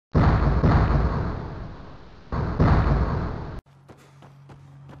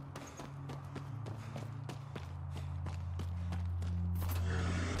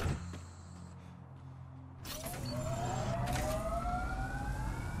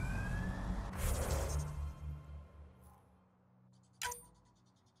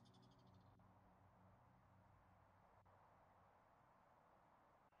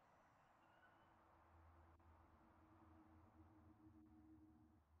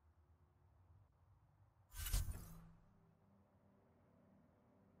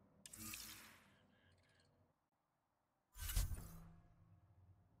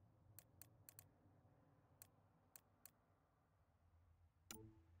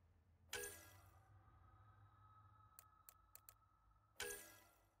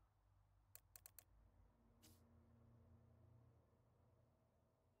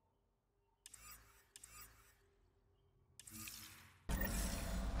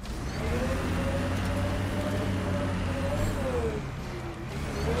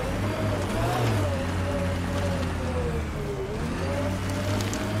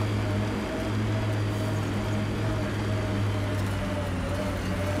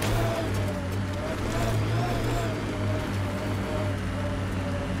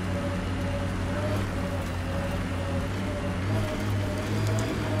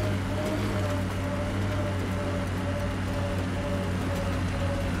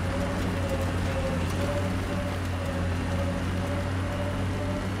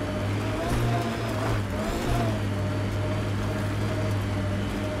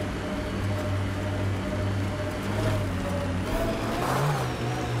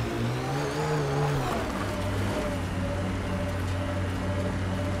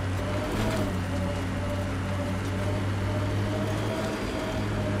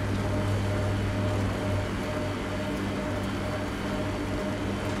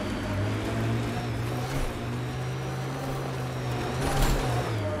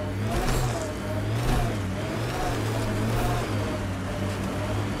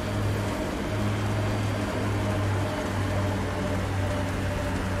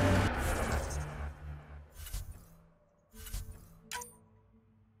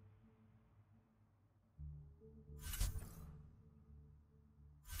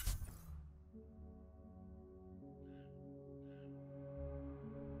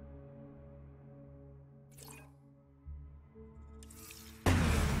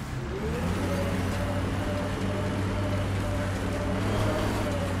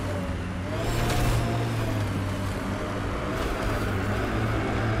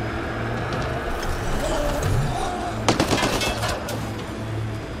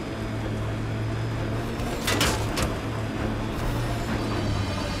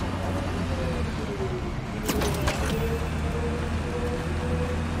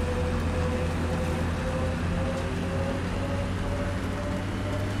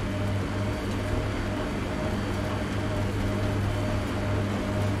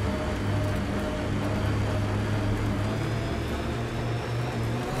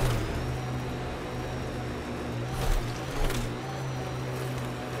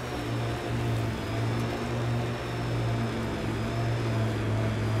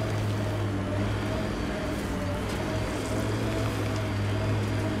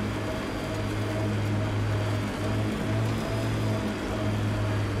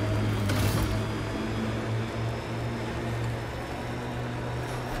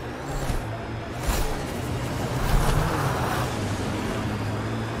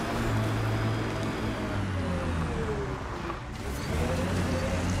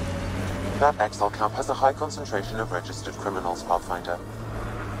That Exile camp has a high concentration of registered criminals, Pathfinder.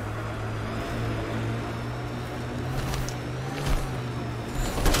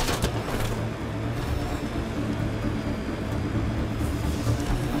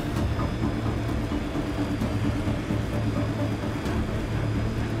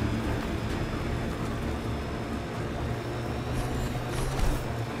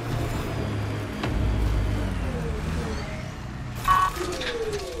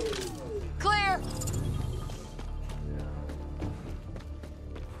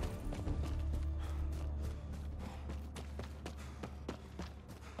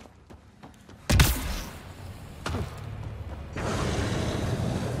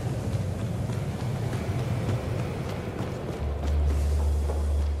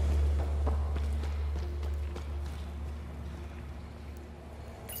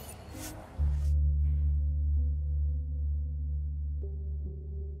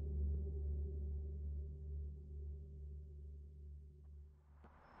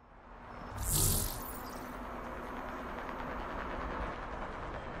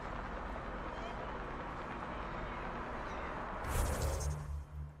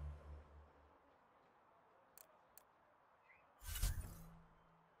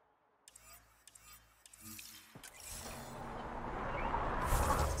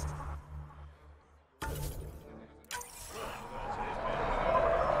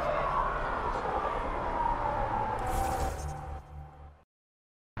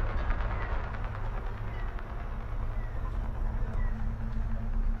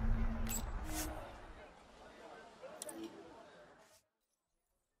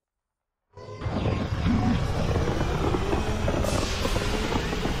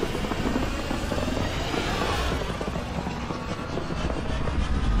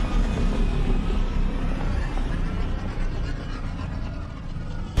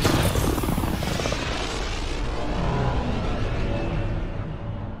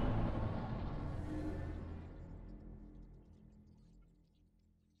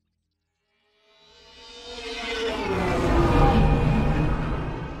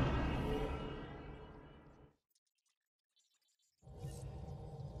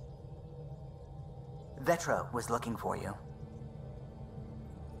 Vetra was looking for you.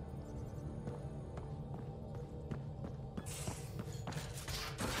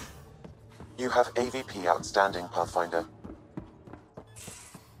 You have AVP outstanding, Pathfinder.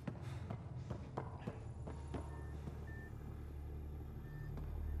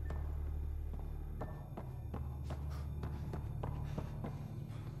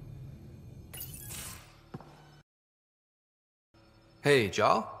 Hey,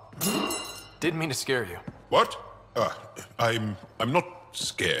 Jal. Didn't mean to scare you. What? I'm not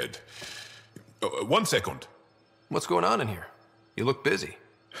scared. 1 second. What's going on in here? You look busy.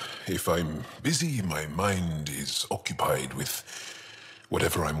 If I'm busy, my mind is occupied with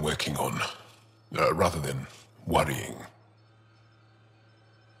whatever I'm working on, rather than worrying.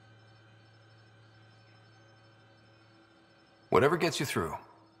 Whatever gets you through.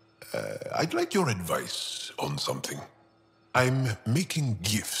 I'd like your advice on something. I'm making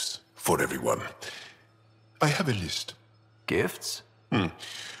gifts for everyone. I have a list. Gifts? Do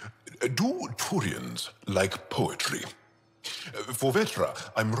Turians like poetry? For Vetra,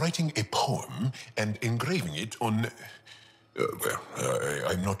 I'm writing a poem and engraving it on...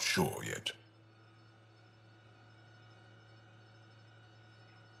 I'm not sure yet.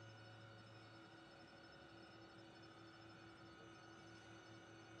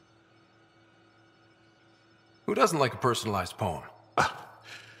 Who doesn't like a personalized poem?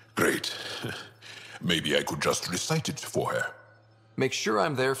 Great. Maybe I could just recite it for her. Make sure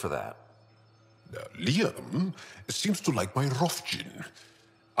I'm there for that. Liam seems to like my Rofgin.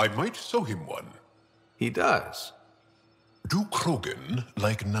 I might sew him one. He does. Do Krogan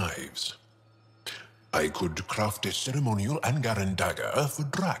like knives? I could craft a ceremonial Angaran dagger for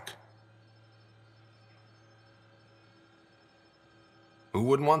Drak. Who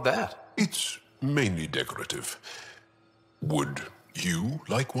wouldn't want that? It's mainly decorative. Would you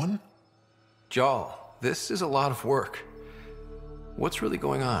like one? Jal, this is a lot of work. What's really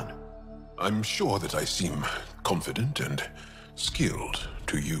going on? I'm sure that I seem confident and skilled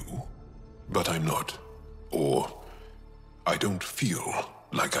to you, but I'm not. Or I don't feel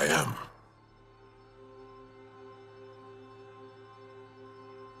like I am.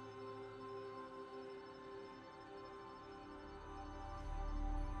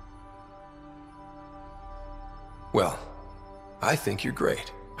 Well, I think you're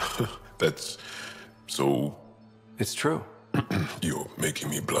great. That's so... It's true. You're making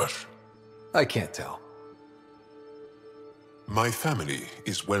me blush. I can't tell. My family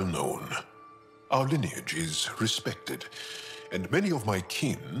is well known Our lineage is respected, and many of my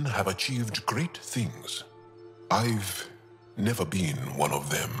kin have achieved great things. I've never been one of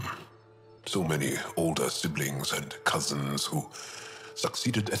them. So many older siblings and cousins who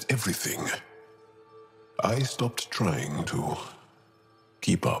succeeded at everything. I stopped trying to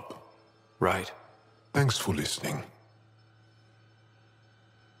keep up. Right. Thanks for listening.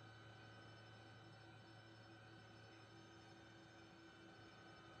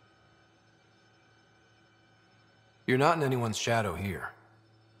 You're not in anyone's shadow here.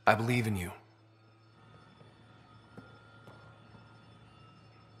 I believe in you.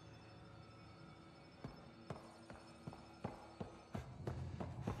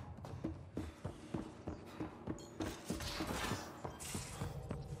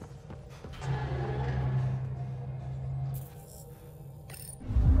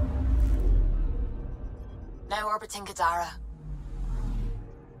 Now orbiting Gadara.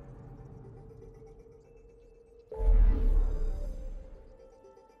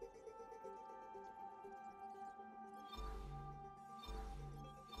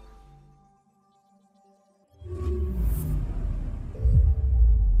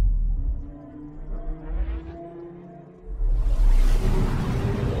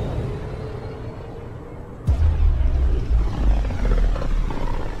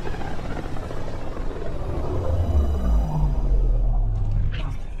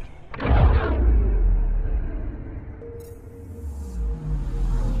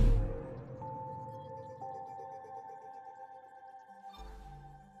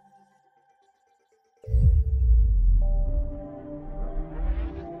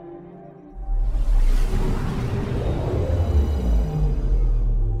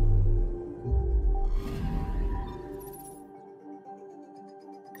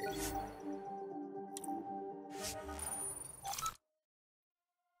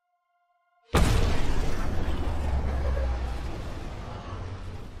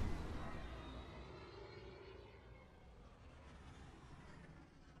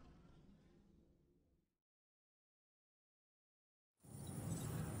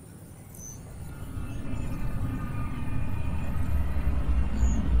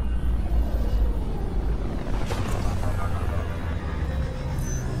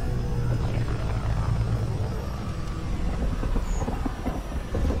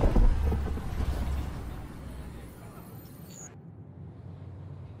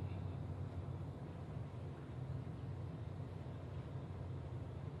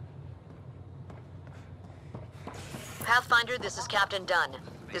 Pathfinder, this is Captain Dunn.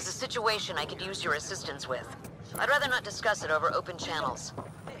 There's a situation I could use your assistance with. I'd rather not discuss it over open channels.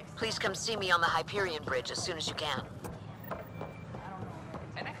 Please come see me on the Hyperion Bridge as soon as you can.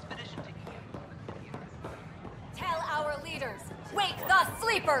 Tell our leaders, wake the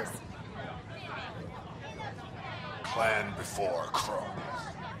sleepers! Clan before Crow.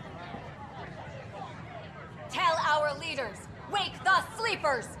 Tell our leaders, wake the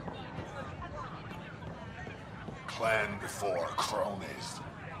sleepers! Clan before cronies.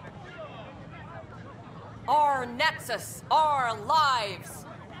 Our nexus, our lives!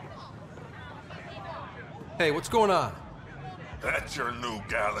 Hey, what's going on? That's your new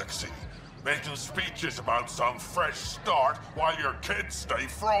galaxy. Making speeches about some fresh start while your kids stay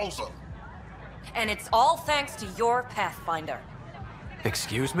frozen. And it's all thanks to your Pathfinder.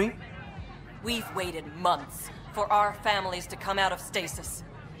 Excuse me? We've waited months for our families to come out of stasis.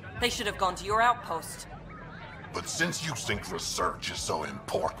 They should have gone to your outpost. But since you think research is so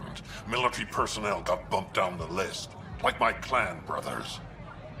important, military personnel got bumped down the list, like my clan brothers.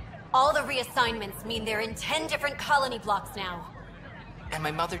 All the reassignments mean they're in 10 different colony blocks now. And my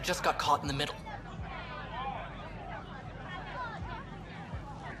mother just got caught in the middle.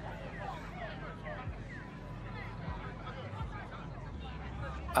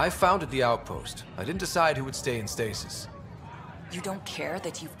 I founded the outpost. I didn't decide who would stay in stasis. You don't care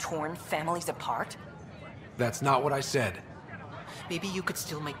that you've torn families apart? That's not what I said. Maybe you could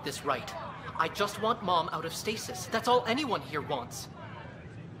still make this right. I just want Mom out of stasis. That's all anyone here wants.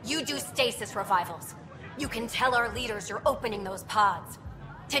 You do stasis revivals. You can tell our leaders you're opening those pods.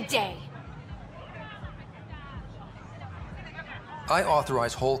 Today. I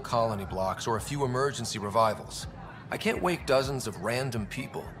authorize whole colony blocks or a few emergency revivals. I can't wake dozens of random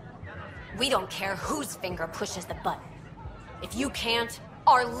people. We don't care whose finger pushes the button. If you can't,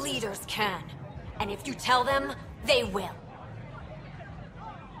 our leaders can. And if you tell them, they will.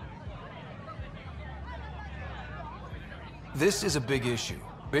 This is a big issue.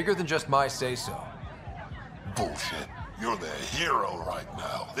 Bigger than just my say-so. Bullshit. You're the hero right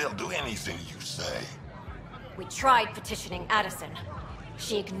now. They'll do anything you say. We tried petitioning Addison.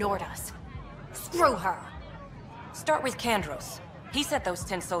 She ignored us. Screw her! Start with Kandros. He sent those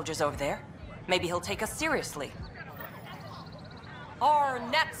 10 soldiers over there. Maybe he'll take us seriously. Our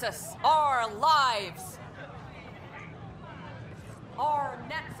Nexus, our lives! Our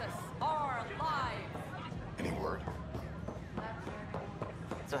Nexus, our lives! Any word?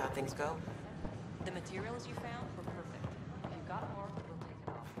 So how'd things go? The materials you found were perfect. If you got more, we'll take it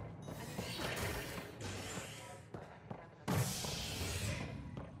off.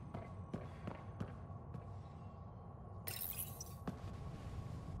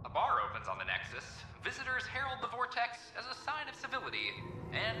 A bar opens on the Nexus. Visitors herald the vortex as a sign of civility,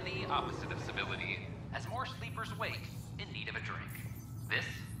 and the opposite of civility, as more sleepers wake in need of a drink. This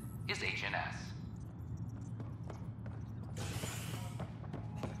is HNS.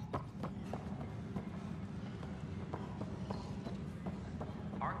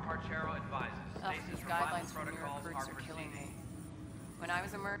 Arc Parchero advises. Stasis These revival guidelines from your protocols recruits are are killing proceeding. me. When I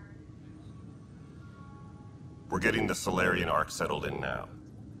was a We're getting the Solarian Arc settled in now.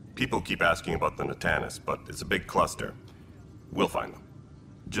 People keep asking about the Natanis, but it's a big cluster. We'll find them.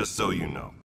 Just so you know.